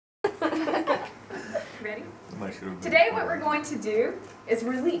Ready? Today what we're going to do is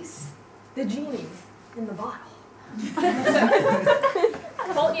release the genie in the bottle.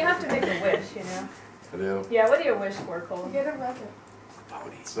 Colton, you have to make a wish, you know. I do. Yeah, what do you wish for, Colton? Get a bucket.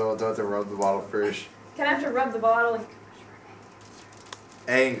 So do I have to rub the bottle first? Can I have to rub the bottle and...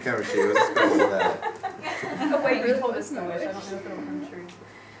 Hey, come here, let's go with that. Oh wait, you told us to wish. I don't know if it'll come true.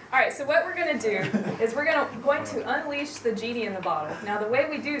 Alright, so what we're going to do is we're going to unleash the genie in the bottle. Now the way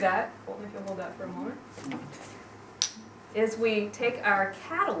we do that, Colton, if you'll hold that for a moment, is we take our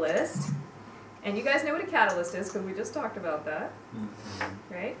catalyst, and you guys know what a catalyst is because we just talked about that,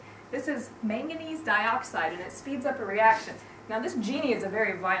 right? This is manganese dioxide and it speeds up a reaction. Now this genie is a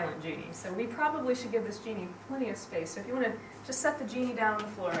very violent genie, so we probably should give this genie plenty of space. So if you want to just set the genie down on the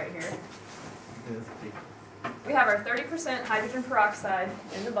floor right here. We have our 30% hydrogen peroxide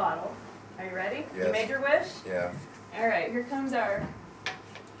in the bottle. Are you ready? Yes. You made your wish? Yeah. All right, here comes our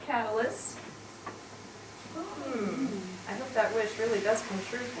catalyst. I hope that wish really does come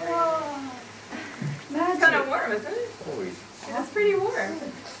true for you. It's kind of warm, isn't it? It's pretty warm.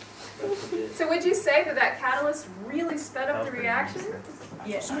 So would you say that that catalyst really sped up the reaction?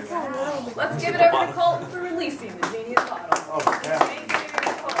 Yes. Let's give it over to Colton for releasing the genie in the bottle. Oh, yeah.